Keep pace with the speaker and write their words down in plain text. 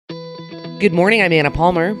Good morning, I'm Anna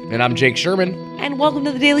Palmer. And I'm Jake Sherman. And welcome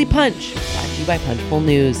to the Daily Punch, brought to you by Punchbowl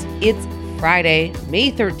News. It's Friday,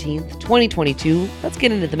 May 13th, 2022. Let's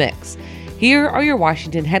get into the mix. Here are your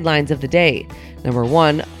Washington headlines of the day. Number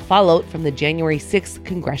 1, fallout from the January 6th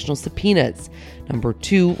congressional subpoenas. Number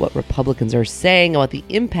 2, what Republicans are saying about the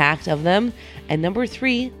impact of them. And number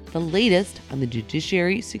 3, the latest on the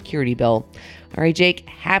Judiciary Security Bill. All right, Jake,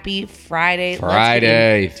 happy Friday.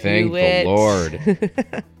 Friday, thank the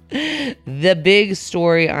Lord. The big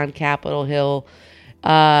story on Capitol Hill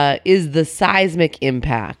is the seismic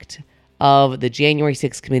impact of the January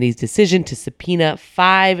 6th committee's decision to subpoena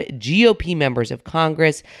 5 GOP members of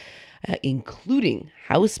Congress, including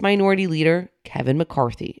House Minority Leader Kevin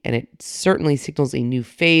McCarthy. And it certainly signals a new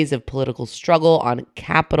phase of political struggle on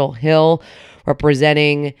Capitol Hill,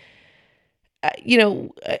 representing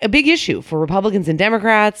a big issue for Republicans and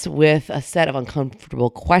Democrats with a set of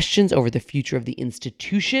uncomfortable questions over the future of the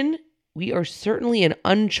institution. We are certainly in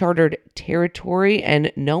uncharted territory,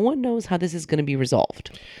 and no one knows how this is going to be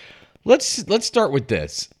resolved. Let's start with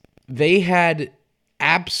this. They had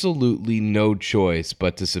absolutely no choice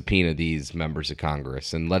but to subpoena these members of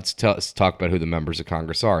Congress. And let's talk about who the members of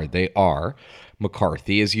Congress are. They are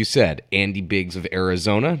McCarthy, as you said, Andy Biggs of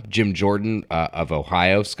Arizona, Jim Jordan of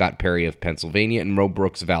Ohio, Scott Perry of Pennsylvania, and Mo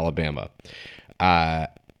Brooks of Alabama.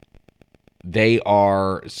 They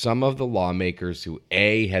are some of the lawmakers who,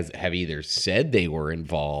 have either said they were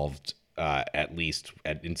involved, at least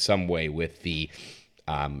in some way, with the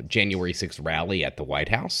January 6th rally at the White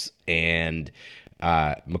House, and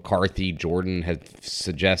McCarthy, Jordan have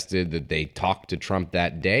suggested that they talked to Trump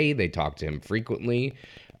that day. They talked to him frequently.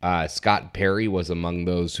 Scott Perry was among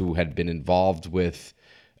those who had been involved with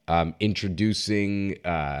introducing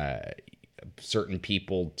certain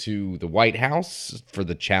people to the White House for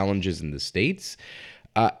the challenges in the states.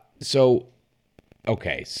 So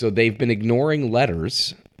they've been ignoring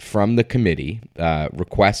letters from the committee,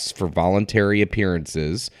 requests for voluntary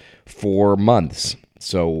appearances for months.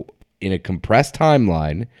 So in a compressed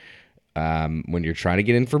timeline, when you're trying to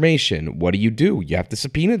get information, what do? You have to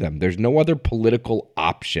subpoena them. There's no other political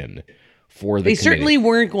option for the committee. They certainly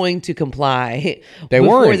weren't going to comply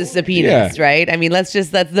before the subpoenas, right? I mean, that's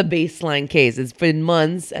the baseline case. It's been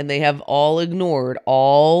months, and they have all ignored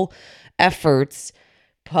all efforts,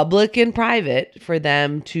 public and private, for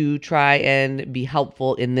them to try and be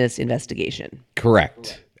helpful in this investigation.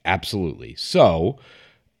 Correct. Absolutely. So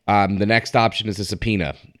the next option is a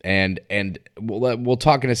subpoena, and we'll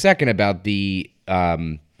talk in a second about the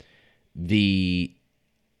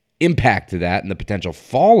impact of that and the potential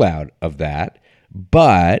fallout of that.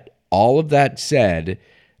 But all of that said,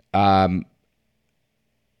 they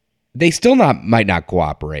still might not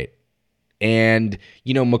cooperate. And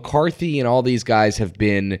McCarthy and all these guys have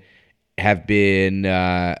been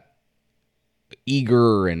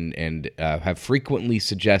eager and have frequently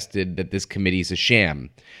suggested that this committee is a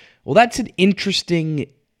sham. Well, that's an interesting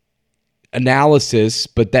analysis,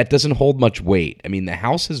 but that doesn't hold much weight. I mean, the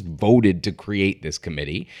House has voted to create this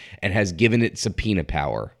committee and has given it subpoena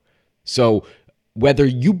power. So whether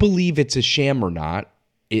you believe it's a sham or not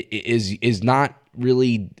is not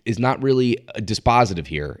really dispositive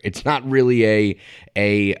here. It's not really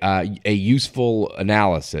a useful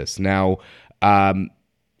analysis. Now,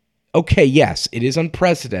 okay, yes, it is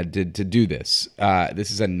unprecedented to do this. This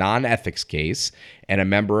is a non-ethics case, and a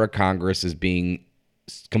member of Congress is being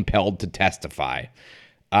compelled to testify.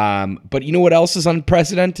 But you know what else is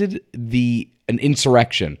unprecedented? An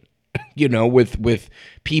insurrection. With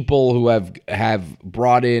people who have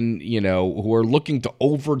brought in, who are looking to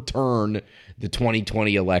overturn the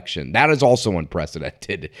 2020 election. That is also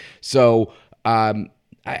unprecedented. So, now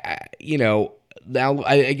I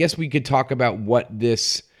guess we could talk about what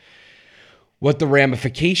the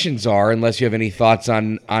ramifications are, unless you have any thoughts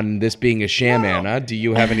on this being a sham, Anna. Do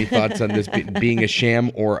you have any thoughts on this being a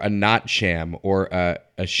sham or a not sham or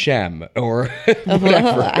a shem or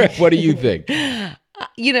whatever? What do you think?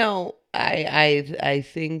 I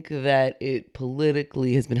think that it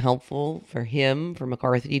politically has been helpful for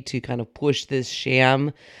McCarthy, to kind of push this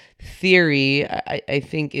sham theory. I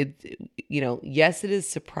think yes, it is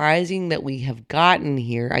surprising that we have gotten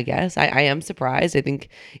here, I guess. I am surprised. I think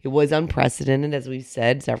it was unprecedented, as we've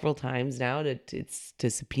said several times now, to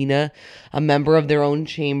subpoena a member of their own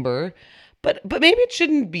chamber. But maybe it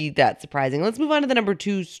shouldn't be that surprising. Let's move on to the number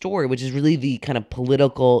 2 story, which is really the kind of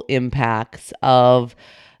political impacts of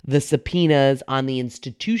the subpoenas on the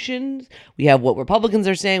institutions. We have what Republicans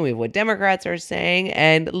are saying, we have what Democrats are saying,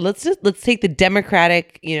 and let's take the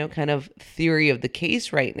Democratic, kind of theory of the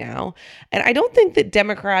case right now. And I don't think that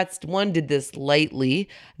Democrats, did this lightly.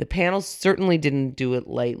 The panel certainly didn't do it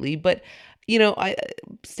lightly, but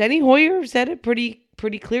Steny Hoyer said it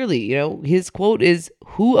pretty clearly. His quote is,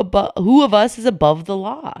 who of us is above the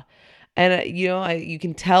law? And you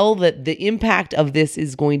can tell that the impact of this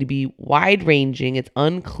is going to be wide ranging. It's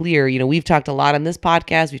unclear. We've talked a lot on this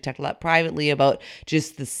podcast. We've talked a lot privately about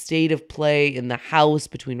just the state of play in the House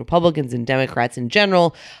between Republicans and Democrats in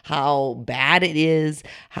general, how bad it is,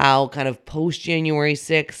 how kind of post January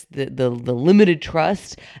 6th, the limited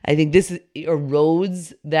trust. I think this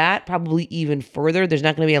erodes that probably even further. There's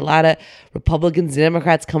not going to be a lot of Republicans and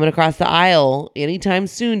Democrats coming across the aisle anytime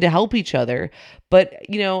soon to help each other. But,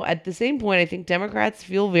 at the same point, I think Democrats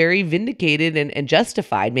feel very vindicated and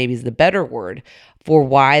justified, maybe is the better word, for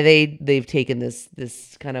why they've taken this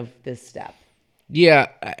step. Yeah,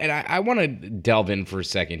 and I want to delve in for a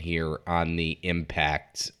second here on the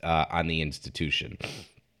impact on the institution.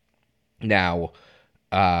 Now,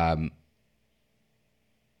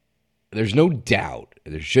 there's no doubt,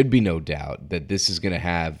 there should be no doubt, that this is going to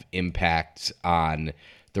have impacts on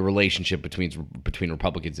the relationship between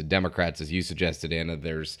Republicans and Democrats. As you suggested, Anna,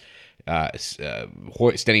 there's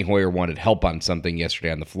Steny Hoyer wanted help on something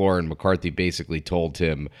yesterday on the floor, and McCarthy basically told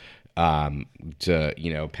him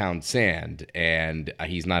to pound sand, and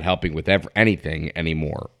he's not helping with anything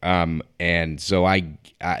anymore. And so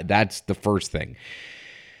that's the first thing.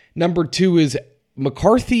 Number two is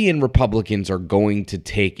McCarthy and Republicans are going to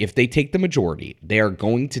take, if they take the majority, they are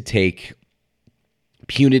going to take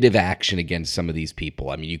punitive action against some of these people.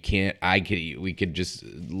 I mean, we could just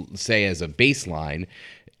say as a baseline,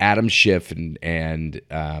 Adam Schiff and Eric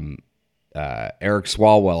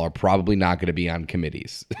Swalwell are probably not going to be on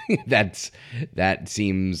committees. That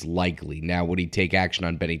seems likely. Now, would he take action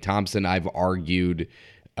on Benny Thompson? I've argued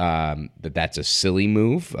that's a silly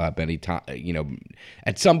move. At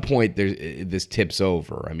some point this tips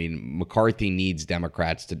over. I mean, McCarthy needs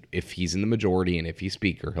Democrats to, if he's in the majority and if he's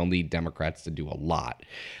speaker, he'll need Democrats to do a lot.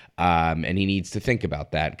 And he needs to think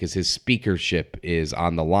about that because his speakership is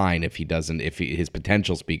on the line if his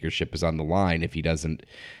potential speakership is on the line if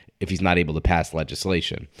he's not able to pass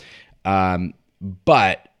legislation.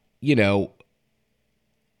 But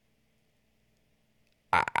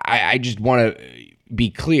I just want to be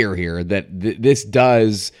clear here that this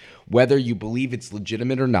does, whether you believe it's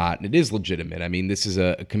legitimate or not, and it is legitimate. I mean, this is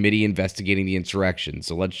a committee investigating the insurrection,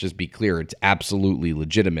 so let's just be clear. It's absolutely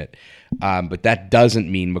legitimate. But that doesn't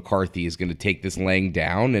mean McCarthy is going to take this laying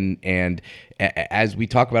down. And as we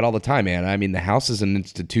talk about all the time, Anna, I mean, the House is an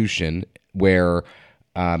institution where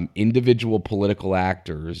individual political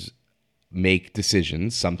actors make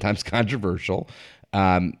decisions, sometimes controversial,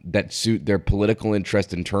 that suit their political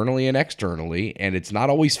interest internally and externally, and it's not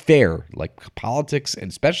always fair. Like politics, and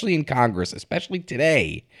especially in Congress, especially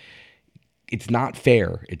today, it's not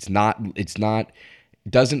fair. It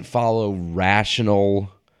doesn't follow rational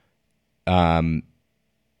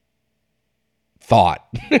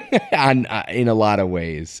thought in a lot of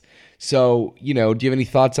ways. So, do you have any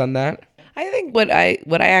thoughts on that? I think what I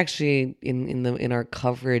actually in our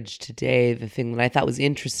coverage today, the thing that I thought was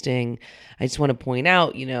interesting, I just want to point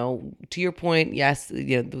out, to your point, yes,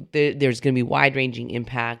 there's going to be wide-ranging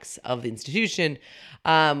impacts of the institution,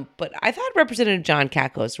 but I thought Representative John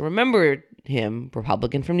Kakos, remember him,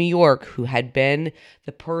 Republican from New York, who had been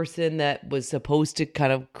the person that was supposed to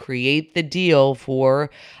kind of create the deal for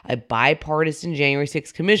a bipartisan January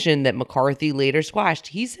 6th commission that McCarthy later squashed.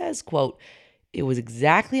 He says, quote, "It was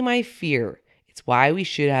exactly my fear. It's why we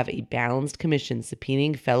should have a balanced commission.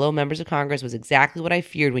 Subpoenaing fellow members of Congress was exactly what I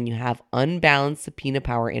feared when you have unbalanced subpoena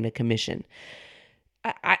power in a commission."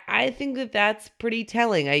 I think that's pretty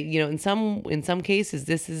telling. In some cases,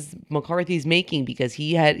 this is McCarthy's making, because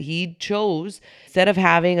he chose, instead of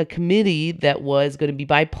having a committee that was going to be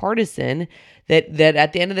bipartisan, that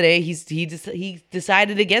at the end of the day, he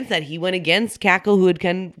decided against that. He went against Kako, who had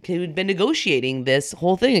been negotiating this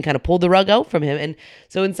whole thing, and kind of pulled the rug out from him. And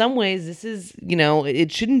so in some ways, this is,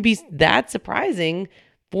 it shouldn't be that surprising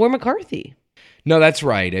for McCarthy. No, that's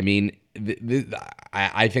right. I mean,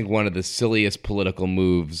 I think one of the silliest political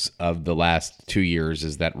moves of the last 2 years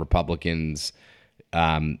is that Republicans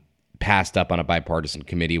passed up on a bipartisan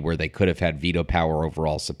committee where they could have had veto power over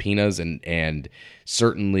all subpoenas and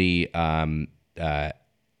certainly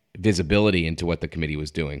visibility into what the committee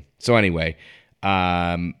was doing. So anyway,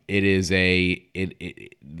 it's a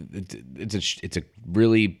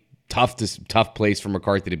really tough place for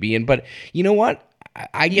McCarthy to be in. But you know what?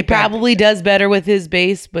 He probably does better with his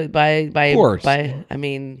base, but by course. I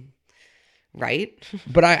mean, right?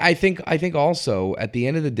 But I think also at the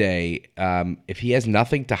end of the day, if he has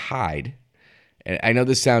nothing to hide, and I know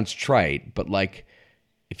this sounds trite, but like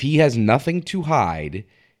if he has nothing to hide,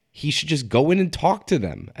 he should just go in and talk to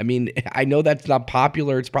them. I mean, I know that's not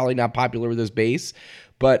popular. It's probably not popular with his base,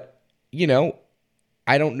 but,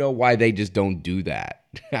 I don't know why they just don't do that.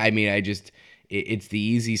 I mean, it's the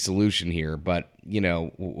easy solution here, but,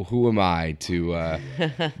 who am I to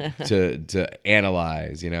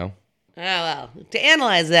analyze, Oh, well, to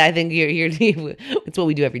analyze that, I think it's what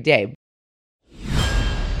we do every day.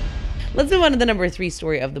 Let's move on to the number 3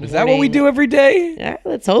 story of the morning. Is that what we do every day? Yeah,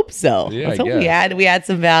 let's hope so. Yeah, let's hope we add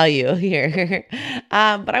some value here.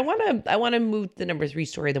 But I want to move to the number 3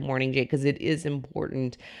 story of the morning, Jake, because it is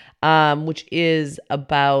important, which is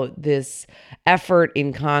about this effort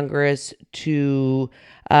in Congress to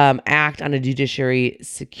act on a judiciary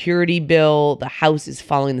security bill. The House is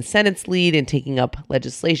following the Senate's lead and taking up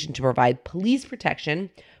legislation to provide police protection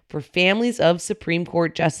for families of Supreme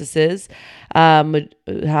Court justices.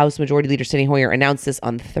 House Majority Leader Steny Hoyer announced this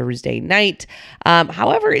on Thursday night.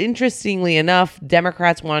 However, interestingly enough,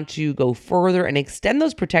 Democrats want to go further and extend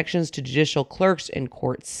those protections to judicial clerks and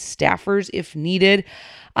court staffers if needed.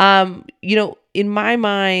 In my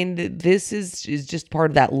mind, this is just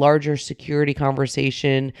part of that larger security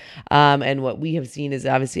conversation. And what we have seen is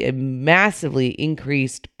obviously a massively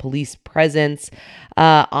increased police presence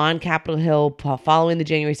on Capitol Hill following the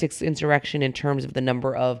January 6th insurrection in terms of the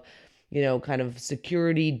number of kind of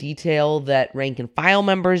security detail that rank and file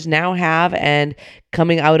members now have, and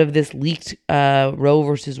coming out of this leaked Roe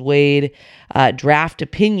versus Wade draft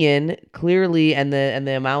opinion, clearly, and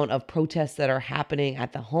the amount of protests that are happening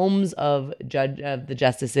at the homes of the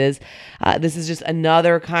justices, this is just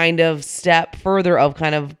another kind of step further of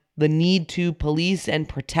kind of the need to police and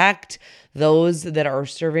protect those that are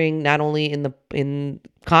serving not only in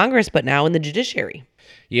Congress but now in the judiciary.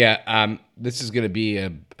 Yeah, this is going to be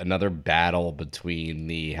another battle between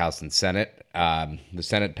the House and Senate. The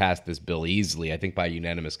Senate passed this bill easily, I think by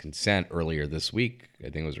unanimous consent earlier this week.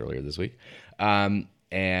 And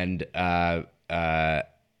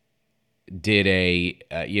did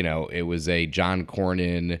it was a John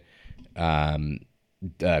Cornyn,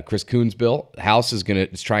 Chris Coons bill. The House is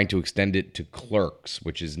trying to extend it to clerks,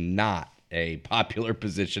 which is not a popular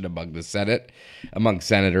position among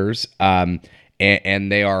senators.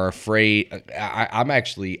 And they are afraid. I'll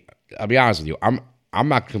be honest with you. I'm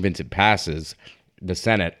not convinced it passes the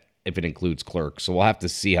Senate if it includes clerks. So we'll have to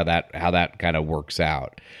see how that kind of works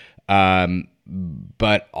out.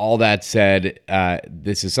 But all that said,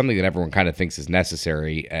 this is something that everyone kind of thinks is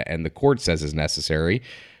necessary, and the court says is necessary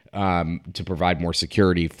to provide more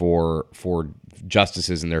security for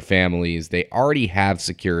justices and their families. They already have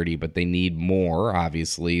security, but they need more.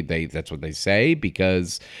 Obviously, that's what they say,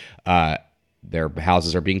 because their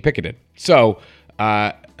houses are being picketed. So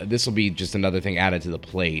this will be just another thing added to the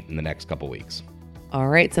plate in the next couple weeks. All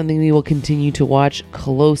right, something we will continue to watch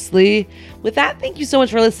closely. With that, thank you so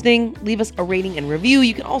much for listening. Leave us a rating and review.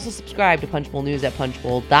 You can also subscribe to Punchbowl News at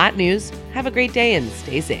punchbowl.news. Have a great day and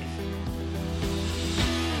stay safe.